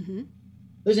idol. Mm-hmm.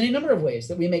 There's any number of ways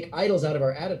that we make idols out of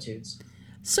our attitudes.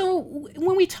 So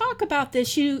when we talk about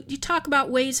this, you talk about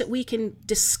ways that we can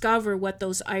discover what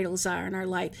those idols are in our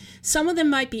life. Some of them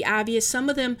might be obvious, some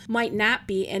of them might not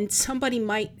be, and somebody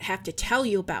might have to tell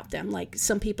you about them, like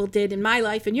some people did in my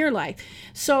life and your life.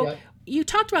 So Yep. you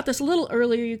talked about this a little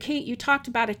earlier. You talked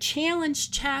about a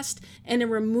challenge test and a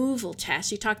removal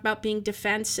test. You talked about being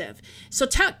defensive. So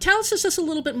tell us just a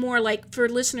little bit more, like for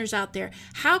listeners out there,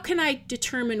 how can I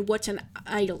determine what's an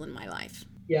idol in my life?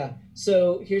 Yeah.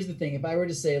 So here's the thing. If I were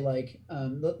to say, like,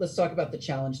 let's talk about the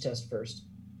challenge test first.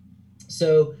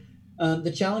 So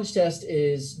the challenge test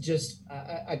is just,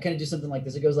 I kind of do something like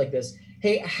this. It goes like this.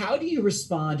 Hey, how do you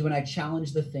respond when I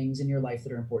challenge the things in your life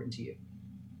that are important to you?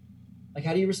 Like,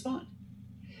 how do you respond?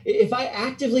 If I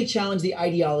actively challenge the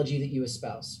ideology that you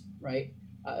espouse, right?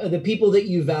 The people that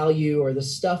you value, or the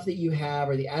stuff that you have,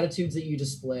 or the attitudes that you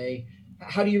display,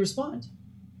 how do you respond?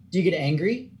 Do you get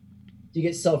angry? Do you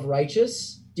get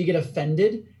self-righteous? Do you get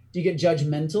offended? Do you get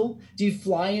judgmental? Do you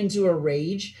fly into a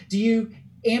rage? Do you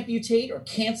amputate or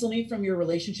cancel me from your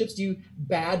relationships? Do you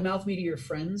badmouth me to your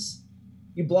friends?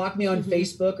 You block me on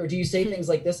Facebook? Or do you say things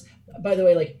like this? By the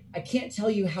way, like, I can't tell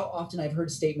you how often I've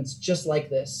heard statements just like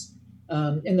this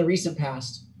in the recent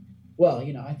past. Well,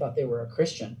 I thought they were a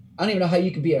Christian. I don't even know how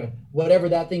you can be a whatever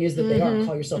that thing is that they are and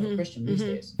call yourself a Christian these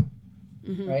days.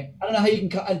 Right? I don't know how you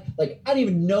can, I don't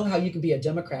even know how you can be a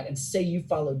Democrat and say you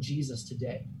follow Jesus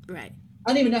today. Right. I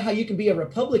don't even know how you can be a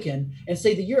Republican and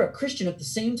say that you're a Christian at the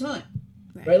same time.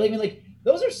 Right? Like,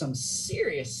 those are some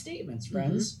serious statements,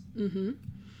 friends.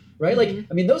 Right? Like,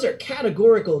 those are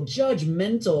categorical,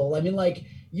 judgmental. Like,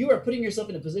 you are putting yourself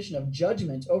in a position of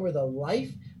judgment over the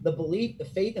life, the belief, the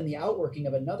faith, and the outworking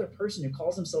of another person who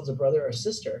calls themselves a brother or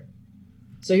sister.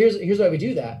 So here's why we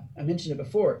do that. I mentioned it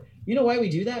before. You know why we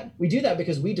do that? We do that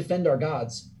because we defend our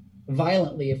gods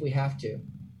violently if we have to.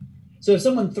 So if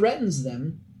someone threatens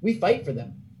them, we fight for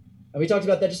them. And we talked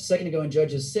about that just a second ago in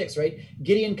Judges 6, right?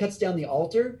 Gideon cuts down the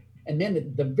altar, and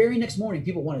man, the very next morning,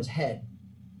 people want his head.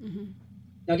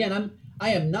 Now, again, I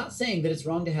am not saying that it's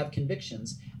wrong to have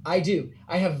convictions. I do.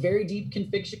 I have very deep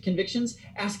convictions.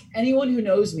 Ask anyone who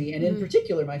knows me, and in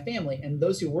particular my family and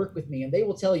those who work with me, and they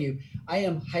will tell you I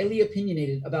am highly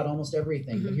opinionated about almost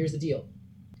everything. But here's the deal.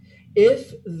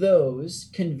 If those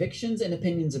convictions and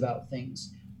opinions about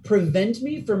things prevent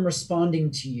me from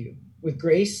responding to you with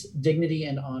grace, dignity,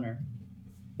 and honor,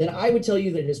 then I would tell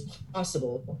you that it is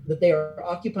possible that they are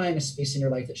occupying a space in your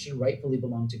life that should rightfully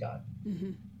belong to God.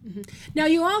 Now,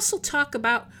 you also talk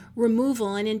about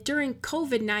removal, and during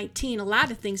COVID-19, a lot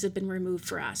of things have been removed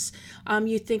for us.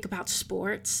 You think about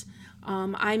sports.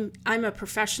 I'm a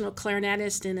professional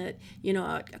clarinetist and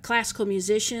a classical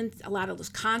musician. A lot of those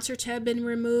concerts have been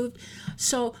removed.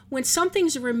 So when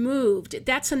something's removed,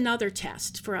 that's another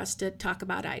test for us to talk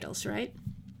about idols, right?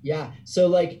 Yeah. So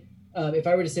like, if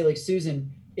I were to say, like,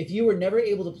 Susan, if you were never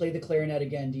able to play the clarinet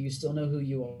again, do you still know who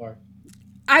you are?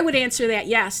 I would answer that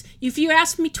yes. If you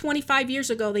asked me 25 years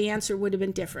ago, the answer would have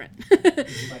been different.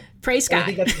 Praise God. I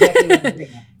think that's exactly what I'm doing.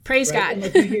 Praise God.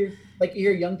 And you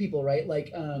hear young people, right?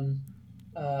 Like,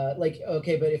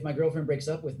 okay, but if my girlfriend breaks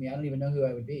up with me, I don't even know who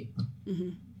I would be.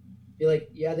 Be like,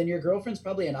 yeah, then your girlfriend's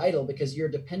probably an idol because you're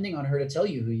depending on her to tell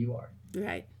you who you are.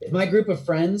 Right. If my group of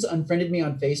friends unfriended me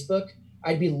on Facebook,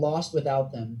 I'd be lost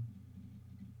without them.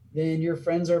 Then your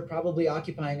friends are probably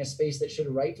occupying a space that should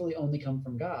rightfully only come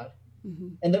from God.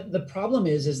 And the problem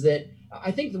is that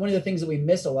I think one of the things that we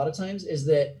miss a lot of times is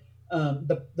that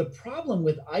the problem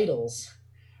with idols,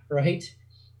 right,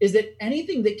 is that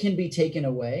anything that can be taken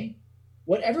away,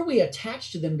 whatever we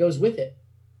attach to them goes with it.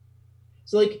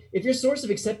 So like, if your source of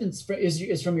acceptance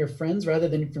is from your friends rather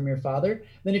than from your Father,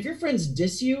 then if your friends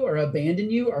diss you or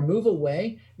abandon you or move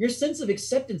away, your sense of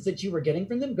acceptance that you were getting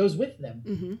from them goes with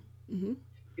them.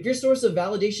 If your source of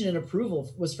validation and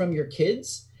approval was from your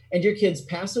kids, and your kids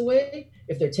pass away,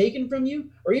 if they're taken from you,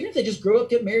 or even if they just grow up,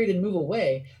 get married, and move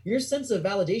away, your sense of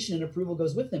validation and approval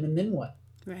goes with them. And then what?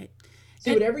 Right.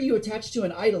 So whatever you attach to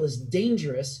an idol is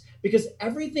dangerous because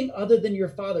everything other than your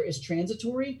Father is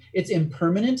transitory, it's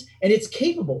impermanent, and it's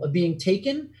capable of being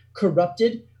taken,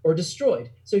 corrupted, or destroyed.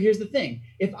 So here's the thing.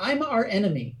 If I'm our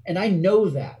enemy, and I know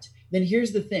that, then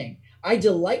here's the thing. I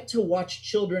delight to watch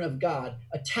children of God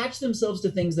attach themselves to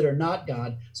things that are not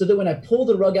God, so that when I pull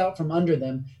the rug out from under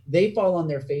them, they fall on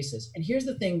their faces. And here's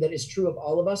the thing that is true of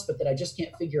all of us, but that I just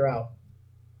can't figure out.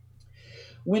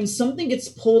 When something gets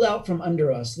pulled out from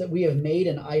under us that we have made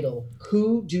an idol,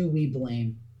 who do we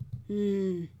blame?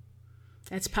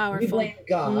 That's powerful. We blame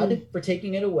God for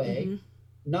taking it away,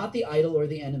 not the idol or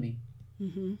the enemy.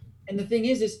 And the thing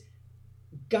is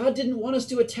God didn't want us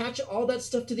to attach all that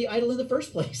stuff to the idol in the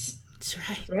first place. That's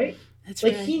right. Right? That's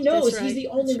like right. he knows That's he's the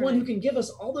right. only That's one right. who can give us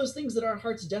all those things that our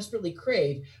hearts desperately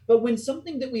crave. But when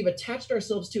something that we've attached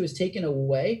ourselves to is taken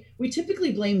away, we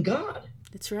typically blame God.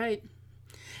 That's right.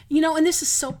 And this is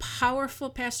so powerful,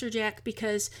 Pastor Jack,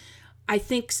 because I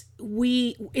think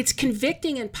it's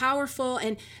convicting and powerful,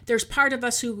 and there's part of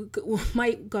us who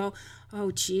might go,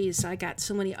 oh geez, I got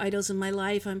so many idols in my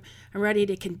life, I'm ready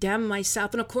to condemn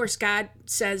myself. And of course God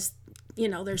says,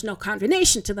 there's no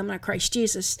condemnation to them in Christ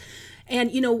Jesus. And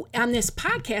on this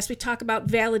podcast we talk about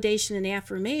validation and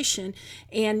affirmation,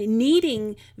 and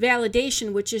needing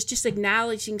validation, which is just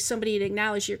acknowledging somebody to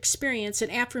acknowledge your experience,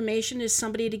 and affirmation is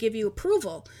somebody to give you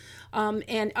approval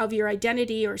and of your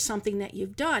identity or something that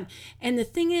you've done. And the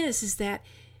thing is that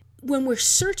when we're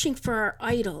searching for our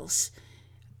idols,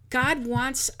 God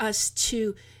wants us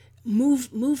to move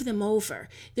them over.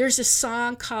 There's a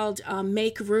song called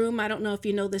Make Room. I don't know if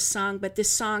you know this song, but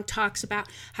this song talks about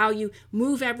how you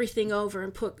move everything over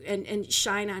and put and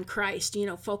shine on Christ,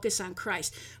 focus on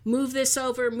Christ. Move this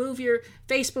over, move your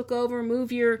Facebook over,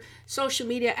 move your social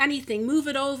media, anything, move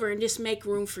it over and just make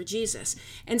room for Jesus.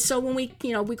 And so when we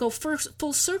go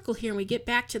full circle here and we get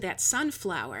back to that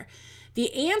sunflower,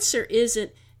 the answer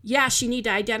isn't, yes, you need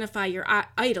to identify your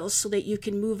idols so that you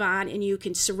can move on and you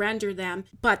can surrender them.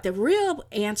 But the real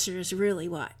answer is really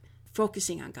what?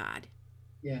 Focusing on God.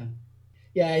 Yeah.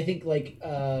 Yeah, I think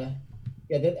I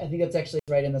think that's actually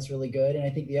right, and that's really good. And I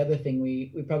think the other thing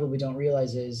we probably don't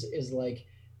realize is like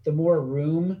the more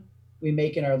room we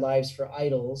make in our lives for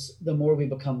idols, the more we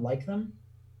become like them,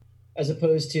 as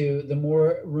opposed to the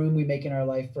more room we make in our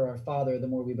life for our Father, the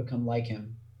more we become like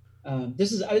him.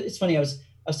 It's funny, I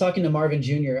was talking to Marvin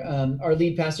Jr. Our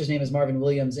lead pastor's name is Marvin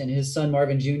Williams, and his son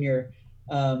Marvin Jr.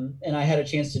 And I had a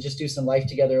chance to just do some life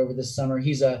together over this summer.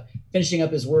 He's finishing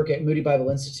up his work at Moody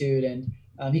Bible Institute, and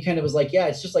he kind of was like, yeah,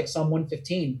 it's just like Psalm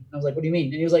 115. And I was like, what do you mean?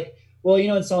 And he was like, well,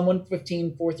 in Psalm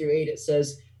 115, 4-8, it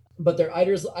says, but their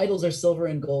idols are silver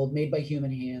and gold made by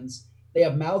human hands. They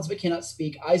have mouths but cannot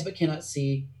speak, eyes but cannot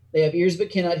see. They have ears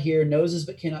but cannot hear, noses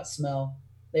but cannot smell.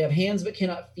 They have hands but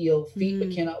cannot feel, feet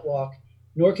but cannot walk.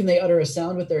 Nor can they utter a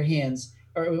sound with their hands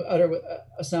or utter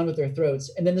a sound with their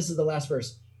throats. And then this is the last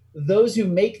verse. Those who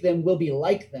make them will be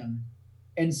like them,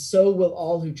 and so will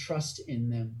all who trust in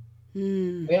them.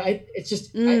 It's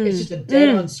just a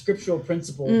dead-on scriptural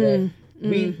principle that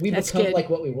we become good. Like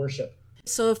what we worship.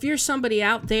 So if you're somebody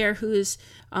out there who is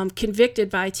convicted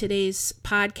by today's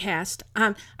podcast,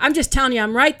 I'm just telling you,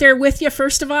 I'm right there with you,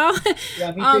 first of all.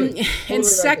 Yeah, me too.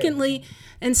 Totally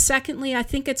And secondly, I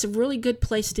think it's a really good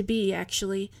place to be,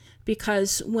 actually,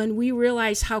 because when we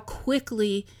realize how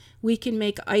quickly we can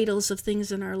make idols of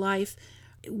things in our life,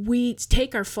 we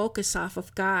take our focus off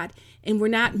of God, and we're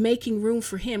not making room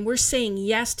for him. We're saying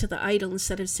yes to the idol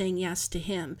instead of saying yes to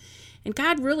him. And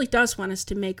God really does want us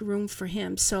to make room for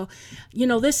him. So,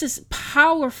 this is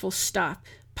powerful stuff.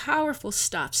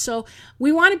 So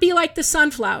we want to be like the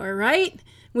sunflower, right?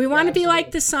 We want to be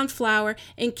like the sunflower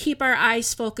and keep our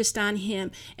eyes focused on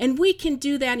him. And we can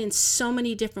do that in so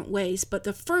many different ways. But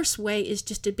the first way is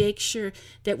just to make sure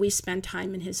that we spend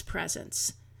time in his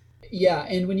presence. Yeah.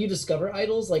 And when you discover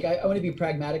idols, like I want to be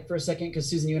pragmatic for a second, because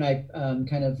Susan, you and I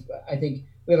I think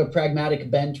we have a pragmatic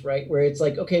bent, right? Where it's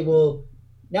like, okay, well,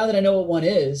 now that I know what one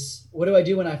is, what do I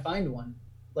do when I find one?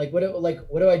 What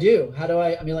do I do? How do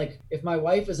if my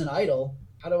wife is an idol,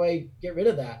 how do I get rid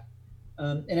of that?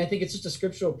 And I think it's just a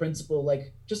scriptural principle,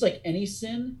 just like any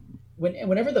sin,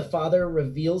 whenever the Father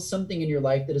reveals something in your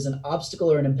life that is an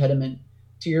obstacle or an impediment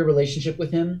to your relationship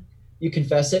with him, you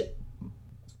confess it,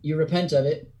 you repent of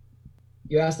it,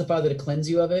 you ask the Father to cleanse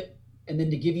you of it, and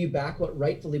then to give you back what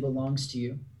rightfully belongs to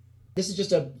you. This is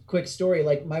just a quick story.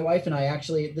 Like my wife and I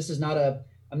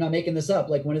I'm not making this up.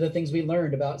 Like one of the things we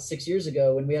learned about 6 years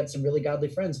ago when we had some really godly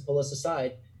friends pull us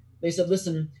aside, they said,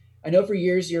 listen, I know for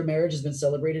years your marriage has been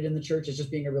celebrated in the church as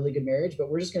just being a really good marriage, but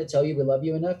we're just going to tell you we love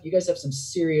you enough. You guys have some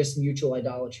serious mutual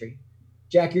idolatry.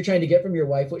 Jack, you're trying to get from your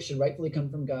wife what should rightfully come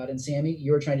from God. And Sammy,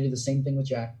 you're trying to do the same thing with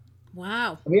Jack.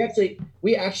 Wow. And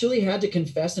we actually had to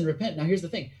confess and repent. Now here's the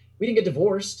thing. We didn't get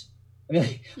divorced. We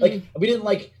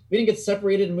didn't get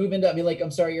separated and move into,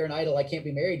 I'm sorry, you're an idol. I can't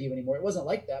be married to you anymore. It wasn't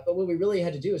like that. But what we really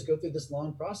had to do is go through this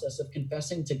long process of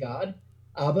confessing to God,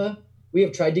 Abba, we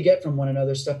have tried to get from one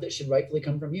another stuff that should rightfully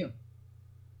come from you.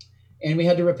 And we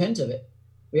had to repent of it.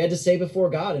 We had to say before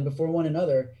God and before one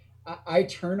another, I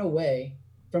turn away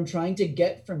from trying to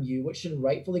get from you what should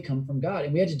rightfully come from God.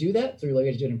 And we had to do that we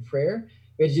had to do it in prayer.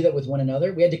 We We had to do that with one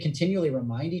another. We had to continually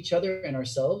remind each other and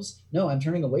ourselves, no, I'm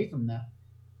turning away from that.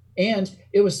 And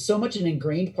it was so much an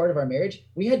ingrained part of our marriage,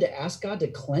 we had to ask God to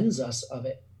cleanse us of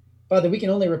it. Father, we can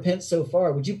only repent so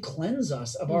far. Would you cleanse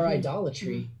us of our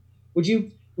idolatry? Would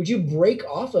you break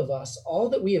off of us all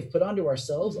that we have put onto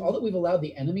ourselves, all that we've allowed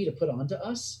the enemy to put onto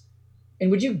us? And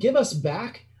would you give us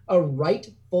back a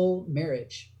rightful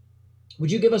marriage?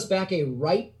 Would you give us back a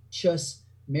righteous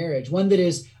marriage, one that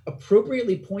is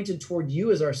appropriately pointed toward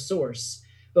you as our source,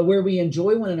 but where we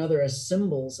enjoy one another as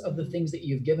symbols of the things that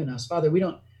you've given us? Father, we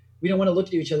don't want to look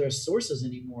to each other as sources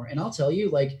anymore. And I'll tell you,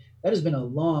 like, that has been a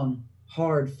long,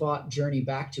 hard fought journey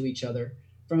back to each other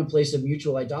from a place of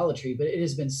mutual idolatry, but it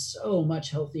has been so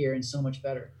much healthier and so much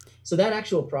better. So that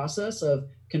actual process of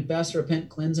confess, repent,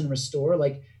 cleanse, and restore,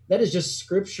 like, that is just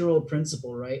scriptural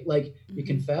principle, right? Like, you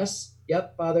confess,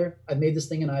 yep, Father, I've made this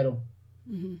thing an idol.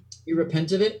 You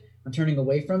repent of it. I'm turning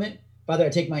away from it. Father, I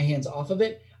take my hands off of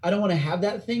it. I don't want to have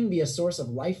that thing be a source of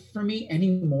life for me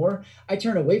anymore. I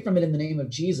turn away from it in the name of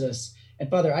Jesus. And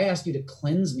Father, I ask you to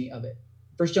cleanse me of it.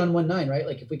 1 John 1:9, right?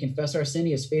 Like, if we confess our sin,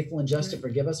 he is faithful and just to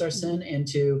forgive us our sin and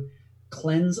to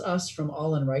cleanse us from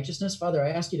all unrighteousness. Father,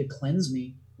 I ask you to cleanse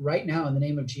me right now in the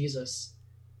name of Jesus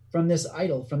from this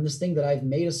idol, from this thing that I've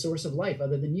made a source of life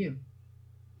other than you.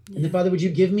 And then, Father, would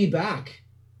you give me back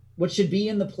what should be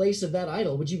in the place of that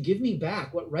idol? Would you give me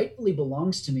back what rightfully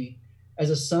belongs to me as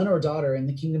a son or daughter in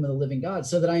the kingdom of the living God,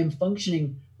 so that I am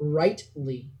functioning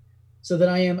rightly, so that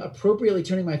I am appropriately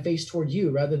turning my face toward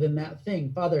you rather than that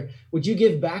thing? Father, would you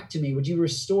give back to me? Would you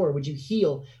restore? Would you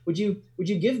heal? Would you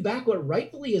give back what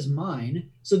rightfully is mine,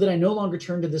 so that I no longer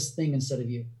turn to this thing instead of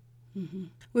you?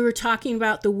 We were talking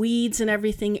about the weeds and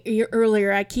everything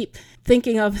earlier. I keep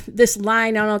thinking of this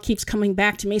line. I don't know, it keeps coming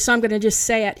back to me, so I'm going to just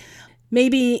say it.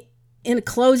 Maybe in a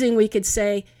closing, we could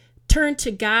say, turn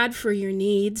to God for your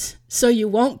needs so you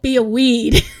won't be a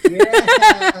weed.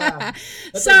 Yeah.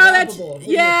 There's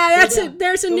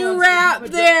a new rap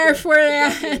there for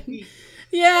that.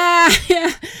 Yeah.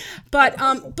 But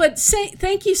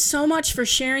thank you so much for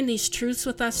sharing these truths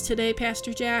with us today,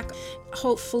 Pastor Jack.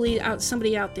 Hopefully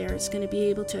somebody out there is going to be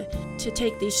able to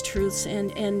take these truths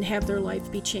and have their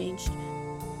life be changed.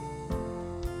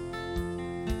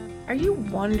 Are you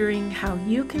wondering how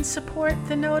you can support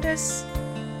The Notice?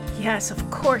 Yes, of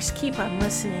course, keep on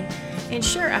listening and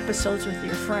share episodes with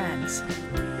your friends.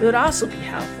 It would also be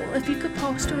helpful if you could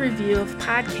post a review of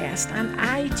podcast on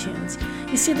iTunes.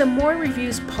 You see, the more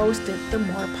reviews posted, the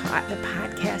more the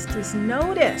podcast is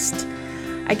noticed.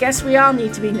 I guess we all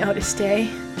need to be noticed, eh?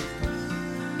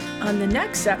 On the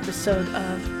next episode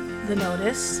of The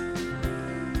Notice,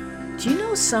 do you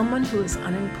know someone who is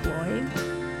unemployed?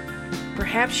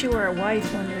 Perhaps you are a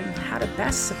wife wondering how to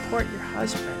best support your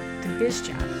husband through his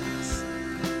job loss.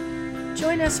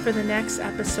 Join us for the next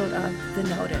episode of The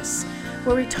Notice,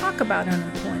 where we talk about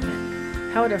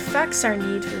unemployment, how it affects our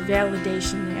need for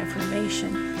validation and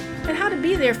affirmation, and how to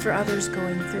be there for others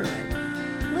going through it.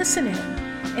 Listen in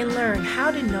and learn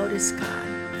how to notice God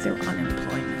through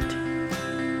unemployment.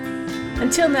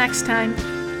 Until next time,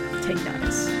 take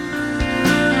notice.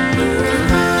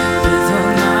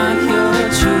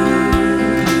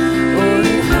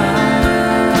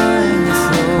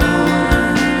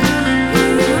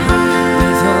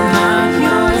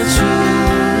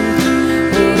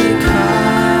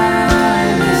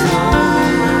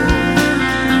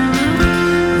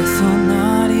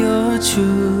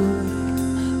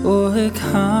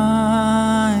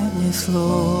 Kindness,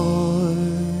 Lord.